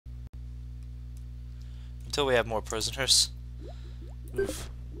Until we have more prisoners. Oof.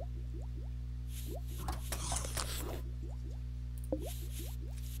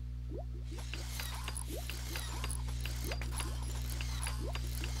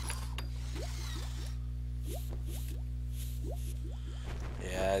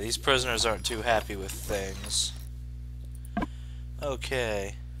 Yeah, these prisoners aren't too happy with things.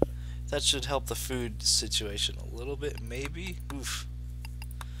 Okay. That should help the food situation a little bit, maybe? Oof.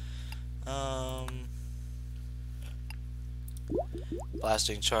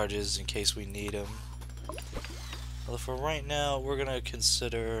 Blasting charges in case we need them. Well, for right now, we're gonna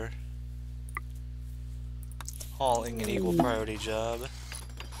consider hauling an equal priority job.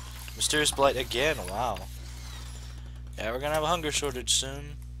 Mysterious blight again, wow. Yeah, we're gonna have a hunger shortage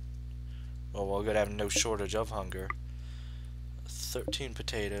soon. Well, we're gonna have no shortage of hunger. 13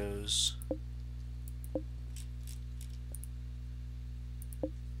 potatoes.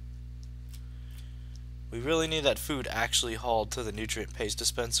 We really need that food actually hauled to the nutrient paste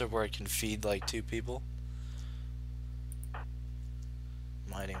dispenser where it can feed like 2 people.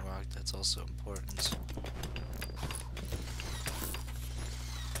 Mining rock, that's also important.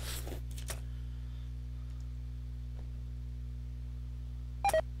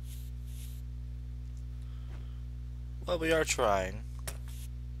 Well, we are trying.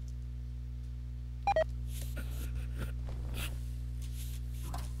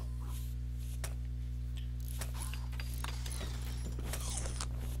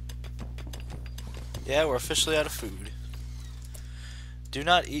 Yeah, we're officially out of food. Do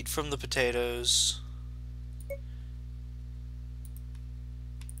not eat from the potatoes.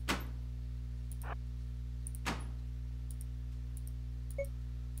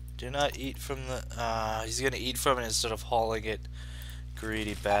 Do not eat from the... he's gonna eat from it instead of hauling it.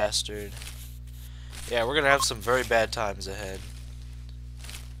 Greedy bastard. Yeah, we're gonna have some very bad times ahead.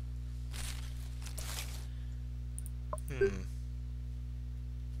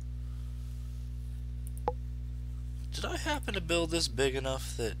 Did I happen to build this big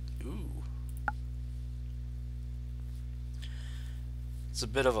enough that... Ooh. It's a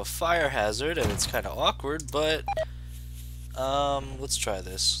bit of a fire hazard and it's kind of awkward, but... let's try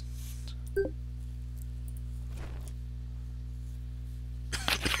this.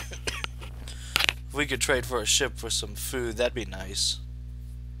 If we could trade for a ship for some food, that'd be nice.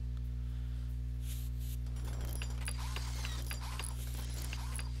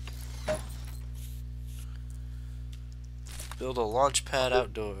 Build a launch pad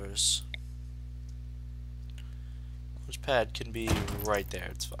outdoors. Launch pad can be right there,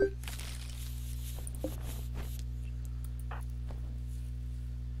 it's fine.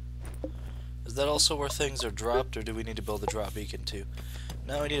 Is that also where things are dropped, or do we need to build a drop beacon too?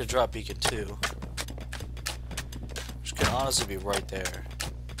 No, we need a drop beacon too. Which can honestly be right there.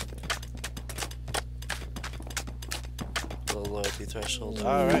 Low loyalty threshold.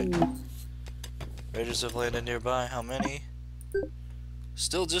 Alright. Raiders have landed nearby. How many?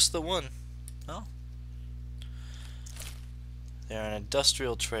 Still just the one. Oh. They're an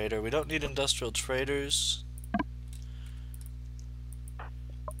industrial trader. We don't need industrial traders.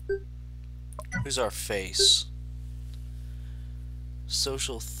 Who's our face?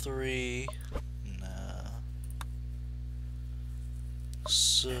 Social 3. Nah.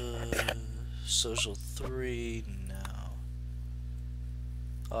 Social 3. No.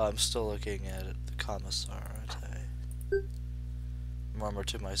 Oh, I'm still looking at it. The commissar, aren't I? Murmur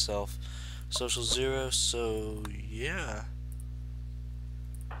to myself. Social 0, so yeah.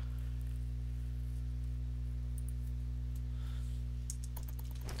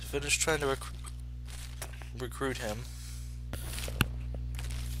 Finish trying to recruit him.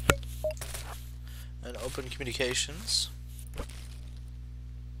 And open communications.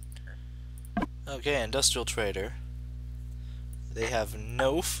 Okay, industrial trader. They have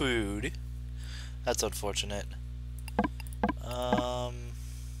no food. That's unfortunate.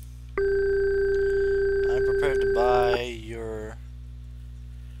 I'm prepared to buy your...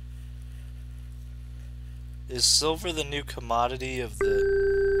 Is silver the new commodity of the...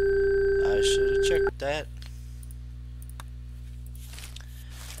 I should have checked that.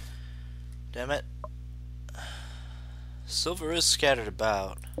 Damn it. Silver is scattered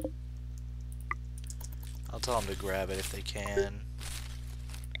about. I'll tell them to grab it if they can.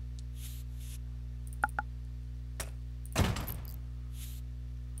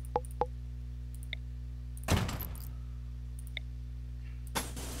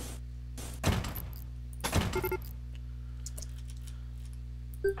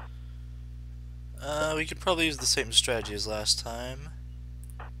 We could probably use the same strategy as last time.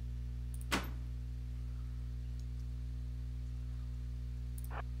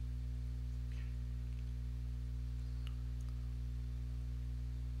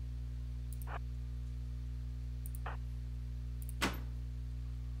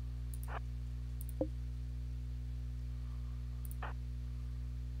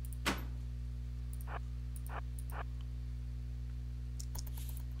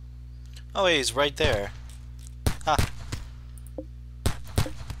 Oh, hey, he's right there. Ha!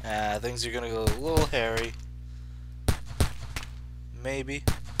 Ah, things are gonna go a little hairy. Maybe.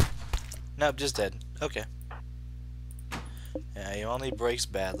 Nope, just dead. Okay. Yeah, he only breaks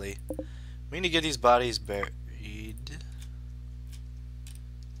badly. We need to get these bodies buried.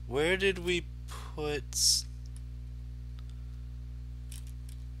 Where did we put...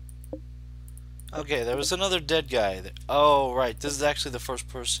 Okay, there was another dead guy. Oh, right. This is actually the first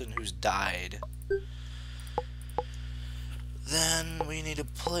person who's died. Then we need a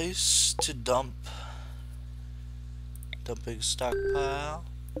place to dump. Dumping stockpile.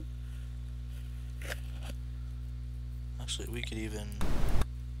 Actually, we could even...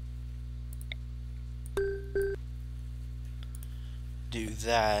 do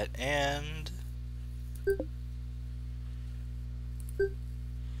that, and...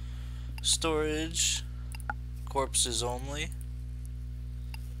 storage. Corpses only.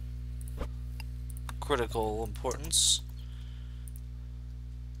 Critical importance.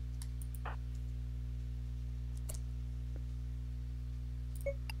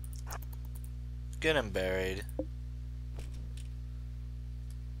 Get him buried.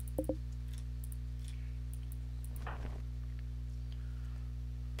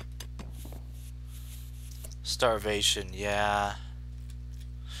 Starvation, yeah.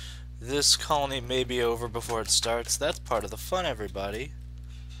 This colony may be over before it starts. That's part of the fun, everybody.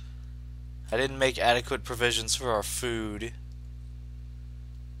 I didn't make adequate provisions for our food.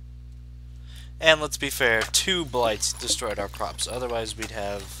 And let's be fair, 2 blights destroyed our crops. Otherwise, we'd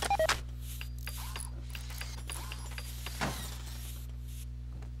have...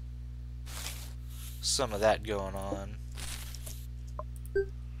 some of that going on.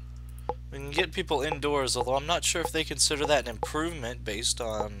 We can get people indoors, although I'm not sure if they consider that an improvement based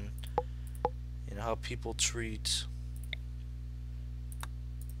on, you know, how people treat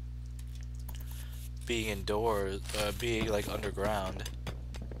being indoors, being like underground.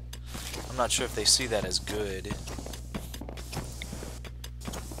 I'm not sure if they see that as good.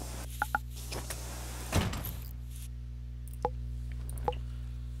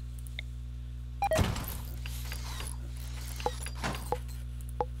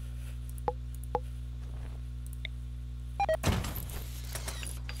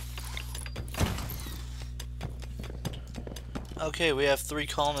 Okay, we have 3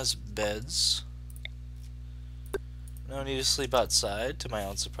 colonist beds. No need to sleep outside, to my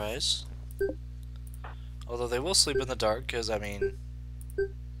own surprise. Although they will sleep in the dark, because, I mean...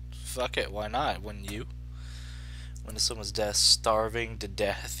 fuck it, why not, wouldn't you? When someone's death, starving to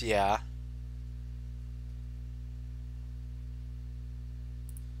death, yeah.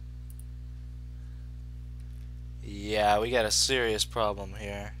 Yeah, we got a serious problem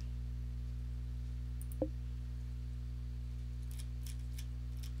here.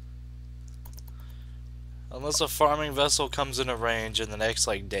 Unless a farming vessel comes into range in the next,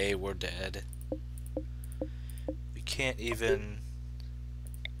 like, day, we're dead. We can't even...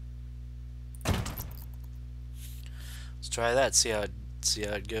 Let's try that, see how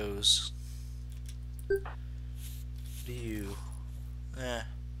it goes. What do you...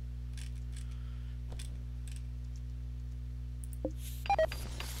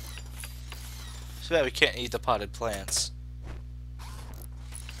 Too bad we can't eat the potted plants.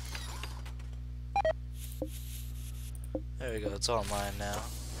 There we go, it's all mine now.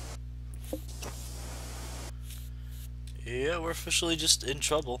 Yeah, we're officially just in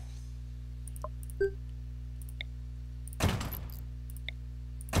trouble.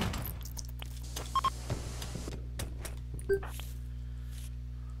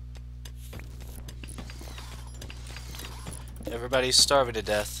 Everybody's starving to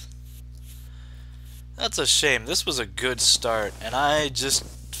death. That's a shame. This was a good start, and I just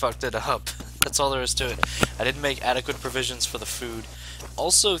fucked it up. That's all there is to it. I didn't make adequate provisions for the food.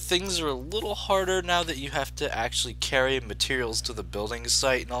 Also, things are a little harder now that you have to actually carry materials to the building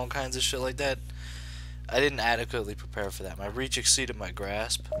site and all kinds of shit like that. I didn't adequately prepare for that. My reach exceeded my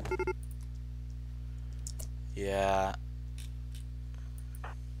grasp. Yeah.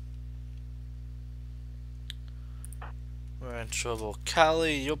 We're in trouble.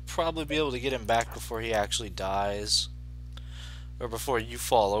 Callie, you'll probably be able to get him back before he actually dies. Or before you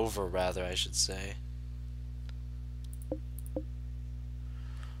fall over, rather, I should say.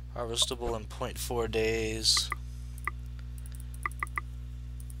 Harvestable in 0.4 days.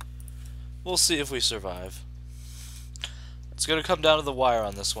 We'll see if we survive. It's gonna come down to the wire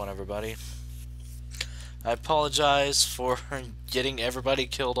on this one, everybody. I apologize for getting everybody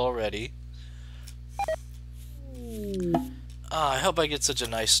killed already. I hope I get such a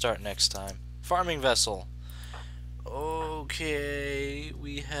nice start next time. Farming vessel. Okay,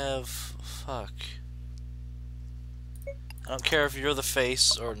 we have... Fuck. I don't care if you're the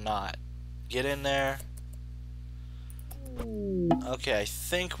face or not. Get in there. Okay, I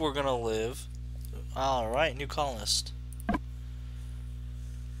think we're gonna live. Alright, new colonist.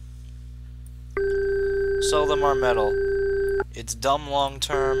 Sell them our metal. It's dumb long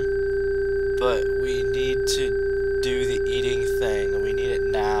term, but we need to do the eating thing, and we need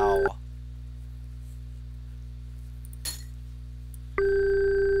it now.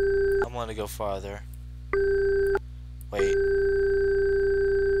 I'm gonna go farther. Wait.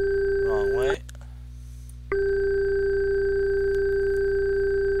 Wrong way.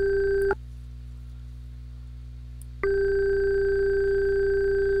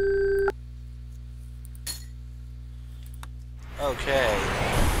 Okay.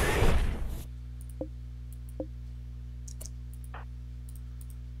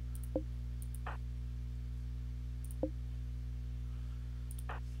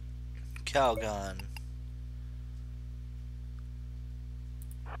 Calgon.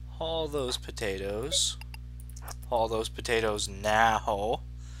 Haul those potatoes. Haul those potatoes now.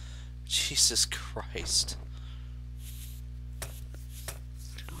 Jesus Christ.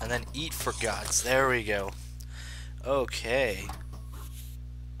 And then eat for gods. There we go. Okay.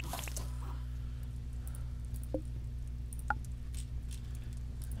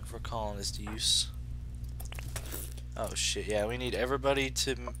 For colonist use. Oh shit, yeah, we need everybody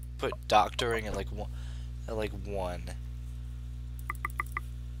to put doctoring at like one.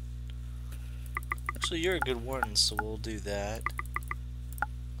 Actually, you're a good one, so we'll do that.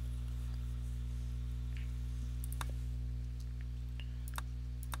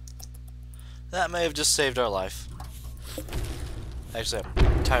 That may have just saved our life. Actually,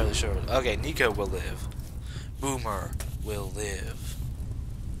 I'm entirely sure. Okay, Nico will live. Boomer will live.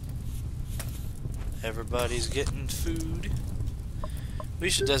 Everybody's getting food.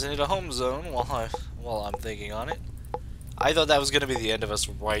 We should designate a home zone while I'm thinking on it. I thought that was gonna be the end of us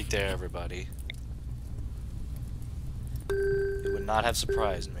right there, everybody. It would not have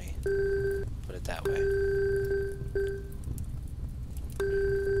surprised me. Put it that way.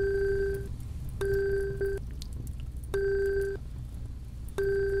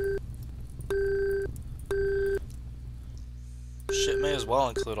 Shit, may as well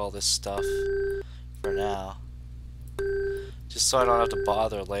include all this stuff for now. Just so I don't have to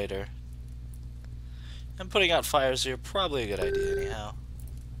bother later. And putting out fires here, probably a good idea anyhow.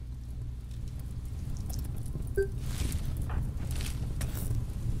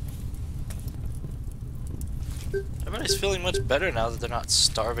 Everybody's feeling much better now that they're not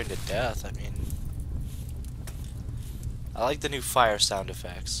starving to death. I mean, I like the new fire sound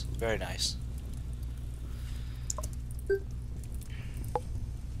effects. Very nice.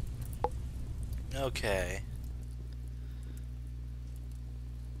 Okay.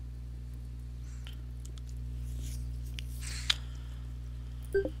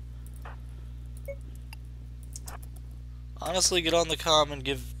 Honestly, get on the comm and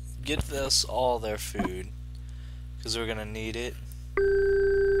give us all their food, because we're gonna need it.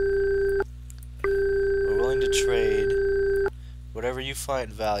 We're willing to trade whatever you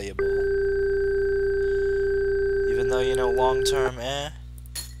find valuable, even though you know long term,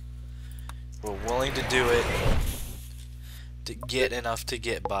 we're willing to do it to get enough to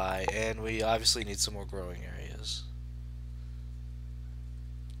get by, and we obviously need some more growing areas.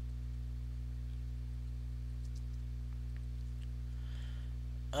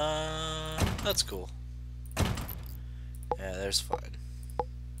 That's cool. Yeah, there's fine.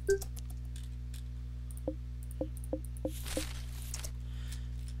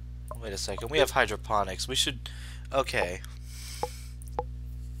 Wait a second, we have hydroponics. We should... Okay.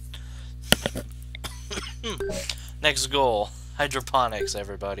 Next goal. Hydroponics,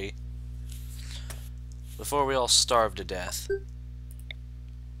 everybody. Before we all starve to death.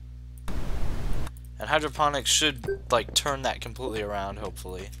 And hydroponics should, like, turn that completely around,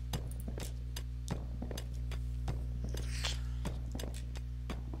 hopefully.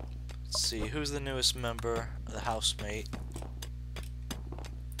 Let's see, who's the newest member? The housemate.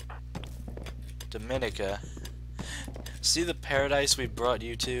 Dominica. See the paradise we brought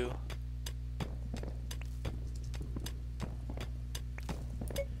you to?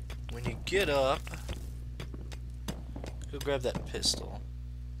 When you get up, go grab that pistol.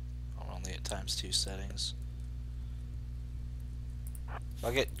 Oh, only at ×2 settings.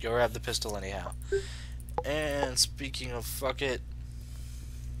 Fuck it, go grab the pistol anyhow. And speaking of fuck it.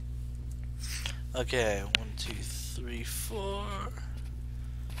 Okay, 1, 2, 3, 4.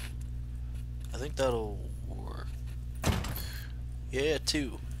 I think that'll work. Yeah,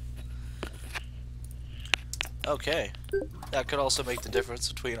 2. Okay. That could also make the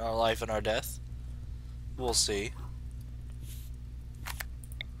difference between our life and our death. We'll see.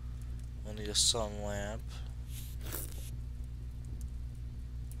 I need a sun lamp.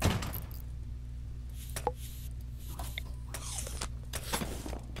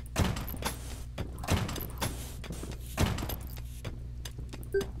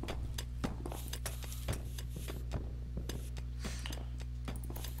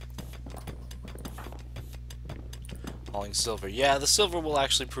 Hauling silver. Yeah, the silver will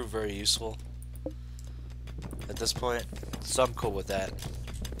actually prove very useful at this point, so I'm cool with that.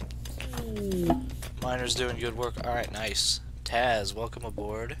 Miner's doing good work. Alright, nice. Taz, welcome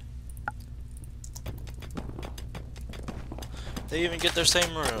aboard. They even get their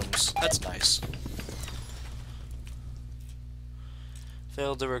same rooms. That's nice.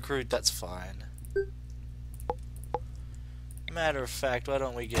 Failed to recruit, that's fine. Matter of fact, why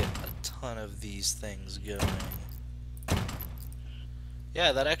don't we get a ton of these things going?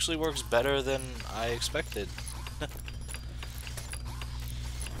 Yeah, that actually works better than I expected.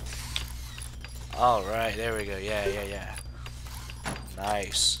 Alright, there we go. Yeah.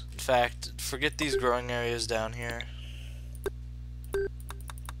 Nice. In fact, forget these growing areas down here.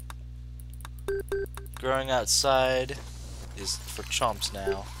 Growing outside is for chumps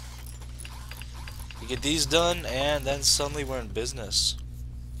now. You get these done, and then suddenly we're in business.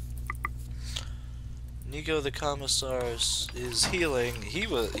 Nico the Commissar is healing.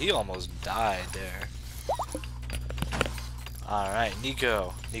 He almost died there. Alright,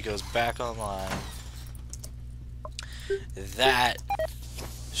 Nico. Nico's back online. That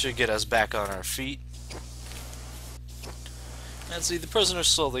should get us back on our feet. And see, the prisoners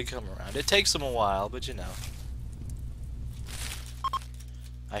slowly come around. It takes them a while, but you know.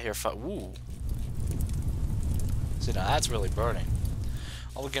 I hear woo. See, now that's really burning.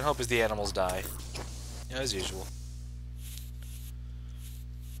 All we can hope is the animals die. As usual.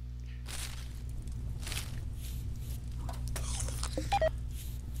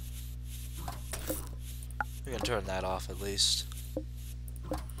 We can turn that off at least.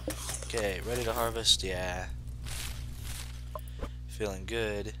 Okay, ready to harvest? Yeah. Feeling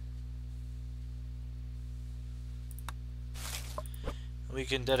good. We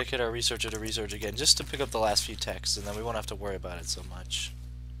can dedicate our researcher to research again, just to pick up the last few texts, and then we won't have to worry about it so much.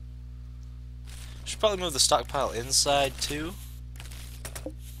 Should probably move the stockpile inside too.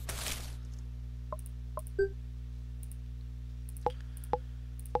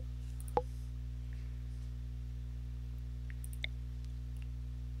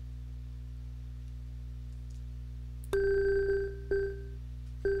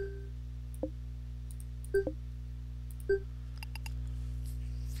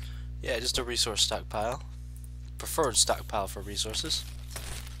 Yeah, just a resource stockpile. Preferred stockpile for resources.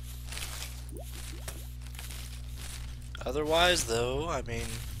 Otherwise, though, I mean,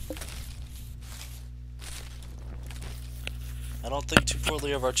 I don't think too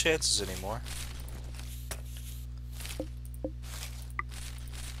poorly of our chances anymore.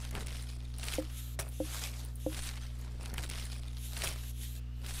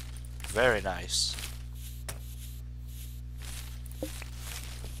 Very nice.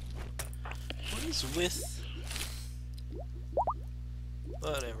 What is with...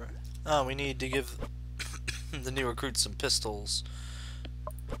 Whatever. Oh, we need to give the new recruits some pistols.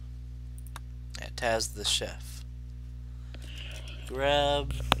 Yeah, Taz the chef.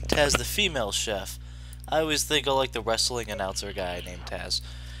 Grab Taz the female chef. I always think I like the wrestling announcer guy named Taz.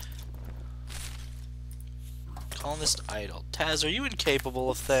 Colonist idle. Taz, are you incapable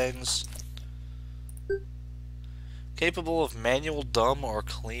of things? Capable of manual dumb or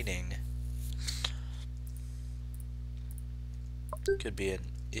cleaning? Could be an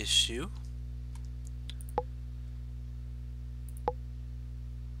issue.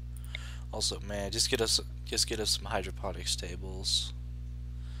 Also, man, just get us some hydroponics tables.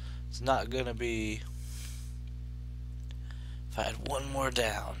 It's not gonna be. If I had one more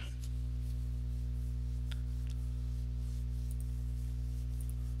down.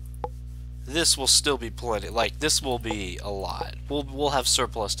 This will still be plenty. Like, this will be a lot. We'll have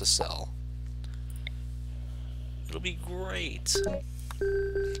surplus to sell. It'll be great.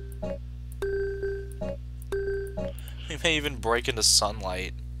 We may even break into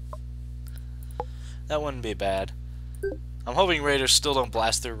sunlight. That wouldn't be bad. I'm hoping raiders still don't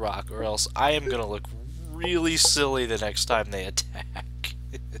blast through rock, or else I am gonna look really silly the next time they attack.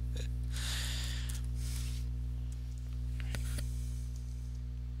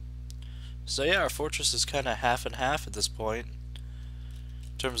 So yeah, our fortress is kind of half and half at this point,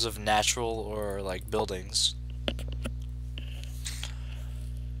 in terms of natural or like buildings.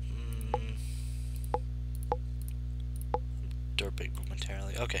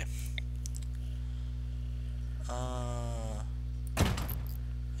 apparently. Okay.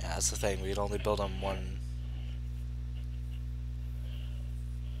 Yeah, that's the thing. We'd only build on one.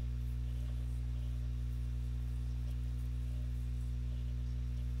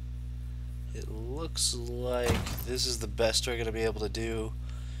 It looks like this is the best we're gonna be able to do.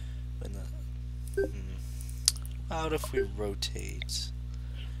 When the How about if we rotate?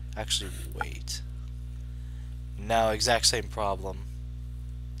 Actually, wait. No, exact same problem.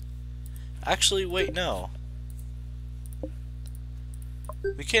 Actually, wait, no.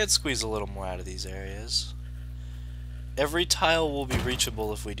 We can squeeze a little more out of these areas. Every tile will be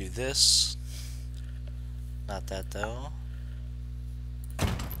reachable if we do this. Not that, though.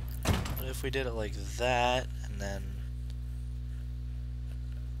 But if we did it like that, and then...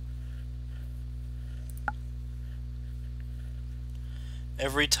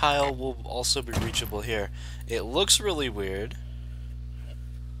 Every tile will also be reachable here. It looks really weird,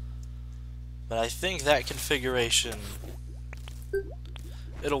 but I think that configuration,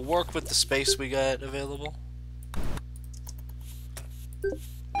 it'll work with the space we got available.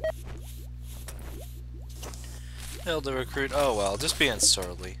 Failed to recruit. Oh well, just being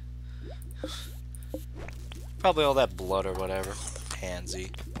surly. Probably all that blood or whatever.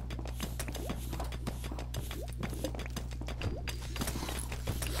 Pansy.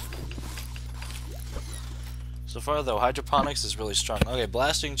 So far, though, hydroponics is really strong. Okay,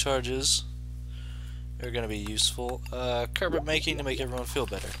 blasting charges are going to be useful. Carpet making to make everyone feel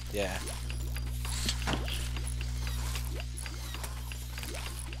better. Yeah.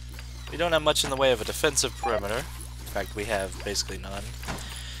 We don't have much in the way of a defensive perimeter. In fact, we have basically none.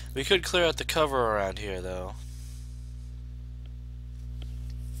 We could clear out the cover around here, though.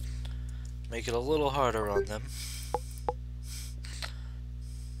 Make it a little harder on them.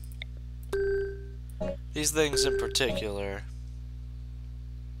 These things in particular.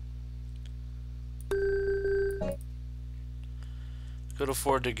 Could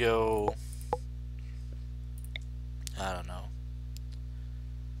afford to go... I don't know.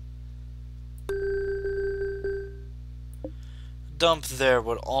 Dump there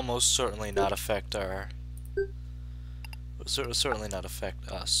would almost certainly not affect our... Would certainly not affect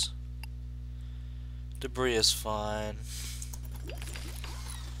us. Debris is fine.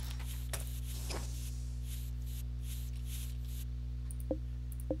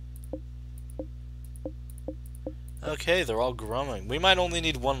 Okay, they're all growing. We might only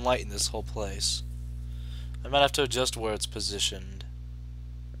need one light in this whole place. I might have to adjust where it's positioned.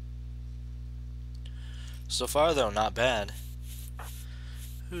 So far, though, not bad.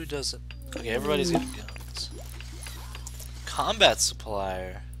 Who doesn't? Okay, everybody's got guns. Combat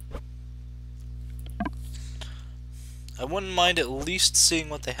supplier. I wouldn't mind at least seeing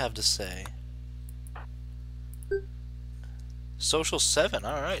what they have to say. Social 7.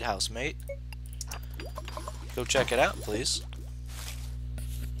 Alright, housemate. Go check it out, please.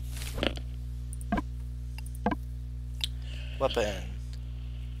 Weapon.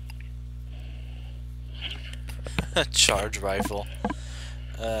 Charge rifle.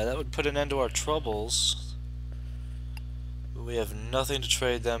 That would put an end to our troubles. We have nothing to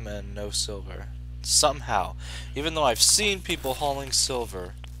trade them and no silver. Somehow. Even though I've seen people hauling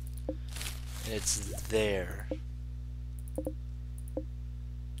silver. And it's there.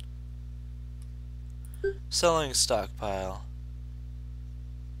 Selling stockpile.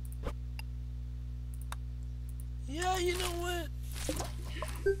 Yeah, you know what?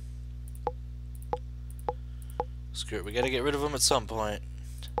 Screw it, we gotta get rid of them at some point.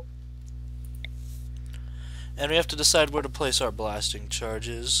 And we have to decide where to place our blasting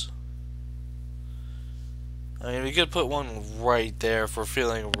charges. I mean, we could put one right there if we're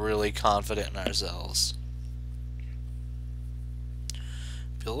feeling really confident in ourselves.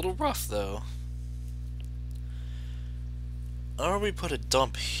 Be a little rough, though. Or we put a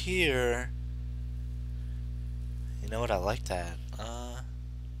dump here. You know what? I like that.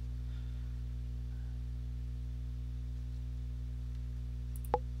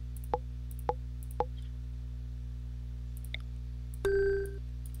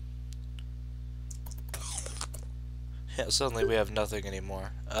 Yeah, suddenly we have nothing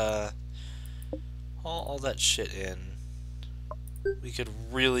anymore. All that shit in. We could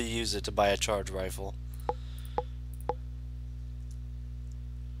really use it to buy a charge rifle.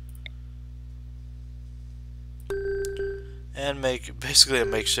 And make basically a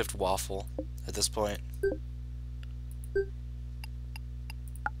makeshift waffle at this point.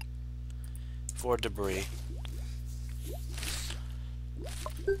 For debris.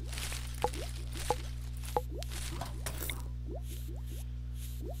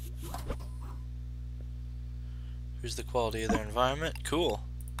 Here's the quality of their environment. Cool.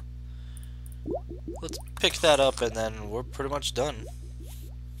 Let's pick that up and then we're pretty much done.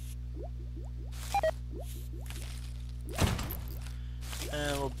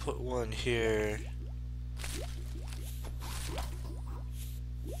 And we'll put one here.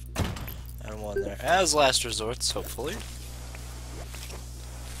 And one there. As last resorts, hopefully.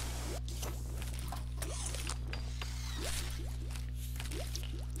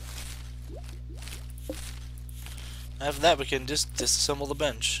 After that, we can just disassemble the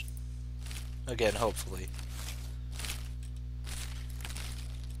bench. Again, hopefully.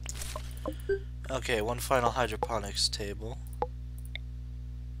 Okay, one final hydroponics table.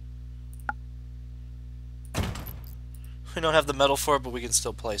 We don't have the metal for it, but we can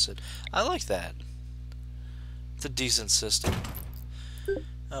still place it. I like that. It's a decent system.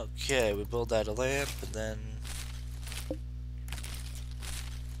 Okay, we build out a lamp, and then...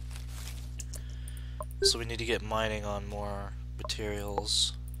 So we need to get mining on more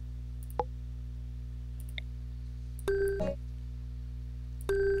materials.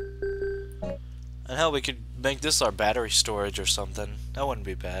 And hell, we could make this our battery storage or something. That wouldn't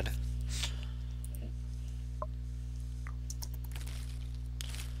be bad.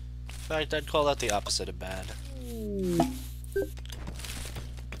 In fact, I'd call that the opposite of bad.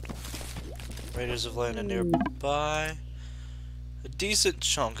 Raiders have landed nearby. A decent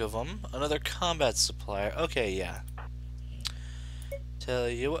chunk of them. Another combat supplier. Okay, yeah. Tell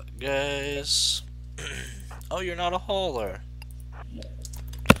you what, guys. Oh, you're not a hauler.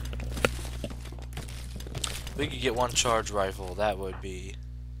 We could get one charge rifle. That would be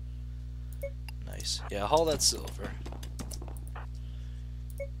nice. Yeah, haul that silver.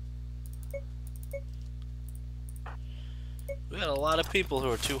 We got a lot of people who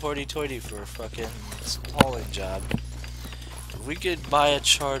are too hoity-toity for a fucking hauling job. If we could buy a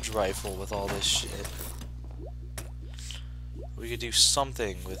charge rifle with all this shit, we could do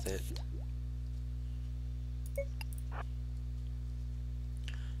something with it.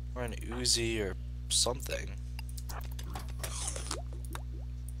 Or an Uzi or something.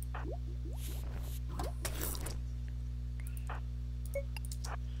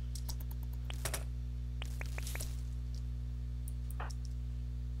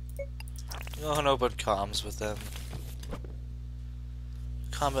 Go and open comms with them.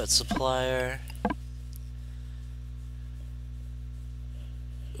 Combat supplier.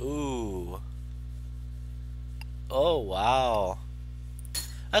 Ooh. Oh, wow.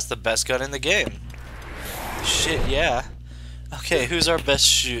 That's the best gun in the game. Shit, yeah. Okay, who's our best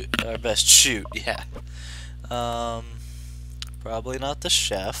shoot? Our best shoot, yeah. Probably not the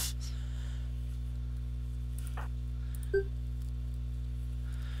chef.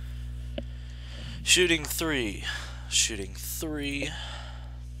 Shooting 3. Shooting 3.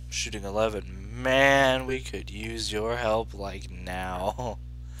 Shooting 11. Man, we could use your help like now.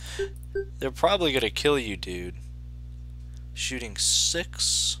 They're probably gonna kill you, dude. Shooting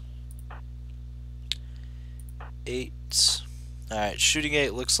 6. 8. Alright, shooting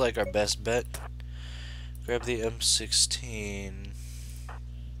 8 looks like our best bet. Grab the M16.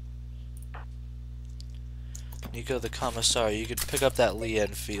 Nico the Commissar, you could pick up that Lee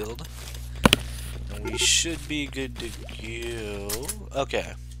Enfield. And we should be good to go.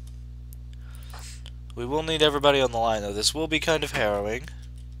 Okay. We will need everybody on the line, though. This will be kind of harrowing.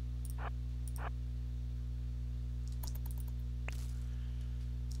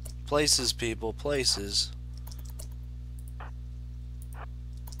 Places, people, places.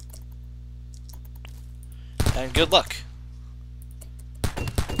 And good luck.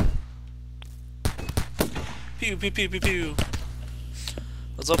 Pew, pew, pew, pew, pew.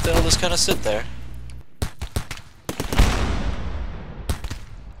 Let's hope they all just kind of sit there.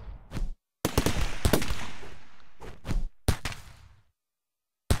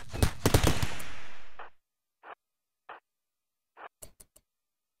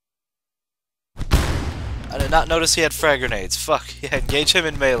 I did not notice he had frag grenades. Fuck, yeah, engage him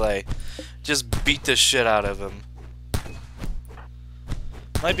in melee. Just beat the shit out of him.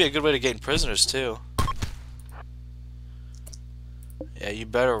 Might be a good way to gain prisoners, too. Yeah, you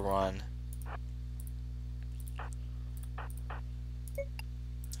better run.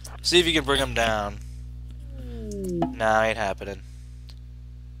 See if you can bring him down. Nah, ain't happening.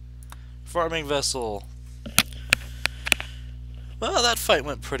 Farming vessel. Well, that fight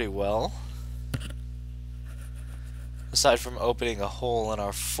went pretty well. Aside from opening a hole in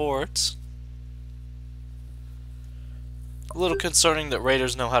our fort. A little concerning that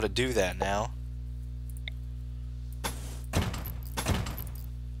raiders know how to do that now.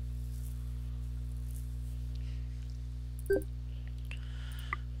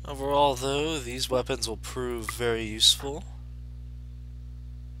 Overall, though, these weapons will prove very useful.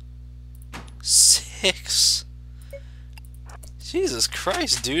 6? Jesus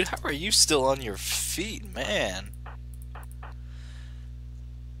Christ, dude, how are you still on your feet, man?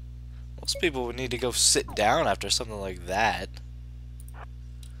 Most people would need to go sit down after something like that.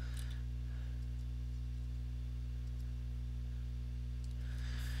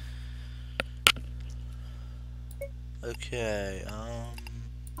 Okay,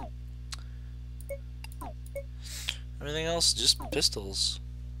 everything else, just pistols.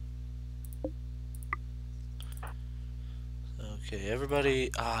 Okay,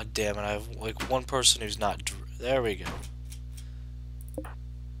 everybody... Ah, damn it, I have, like, one person who's not... There we go.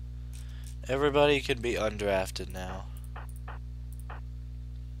 Everybody can be undrafted now.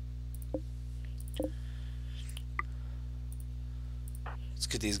 Let's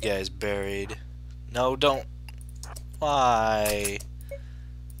get these guys buried. No, don't. Why?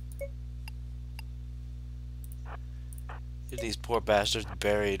 Get these poor bastards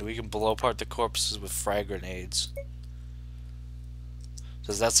buried. We can blow apart the corpses with frag grenades.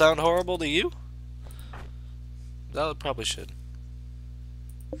 Does that sound horrible to you? That probably should.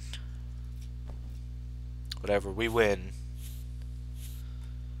 Whatever, we win.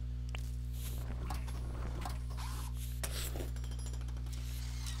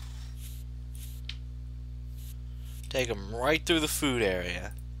 Take them right through the food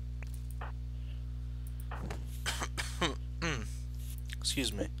area.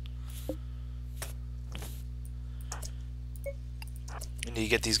 Excuse me. We need to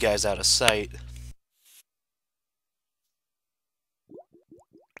get these guys out of sight.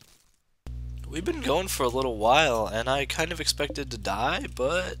 We've been going for a little while, and I kind of expected to die,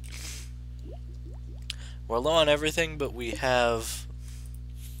 but we're low on everything, but we have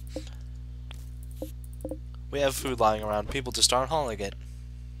food lying around. People just aren't hauling it.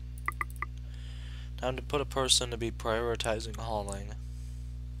 Time to put a person to be prioritizing hauling.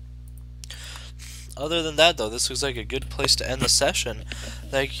 Other than that, though, this looks like a good place to end the session.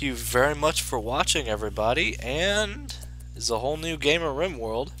 Thank you very much for watching, everybody, and it's a whole new game of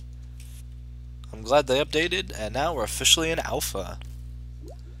Rimworld. I'm glad they updated, and now we're officially in alpha.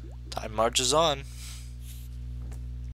 Time marches on.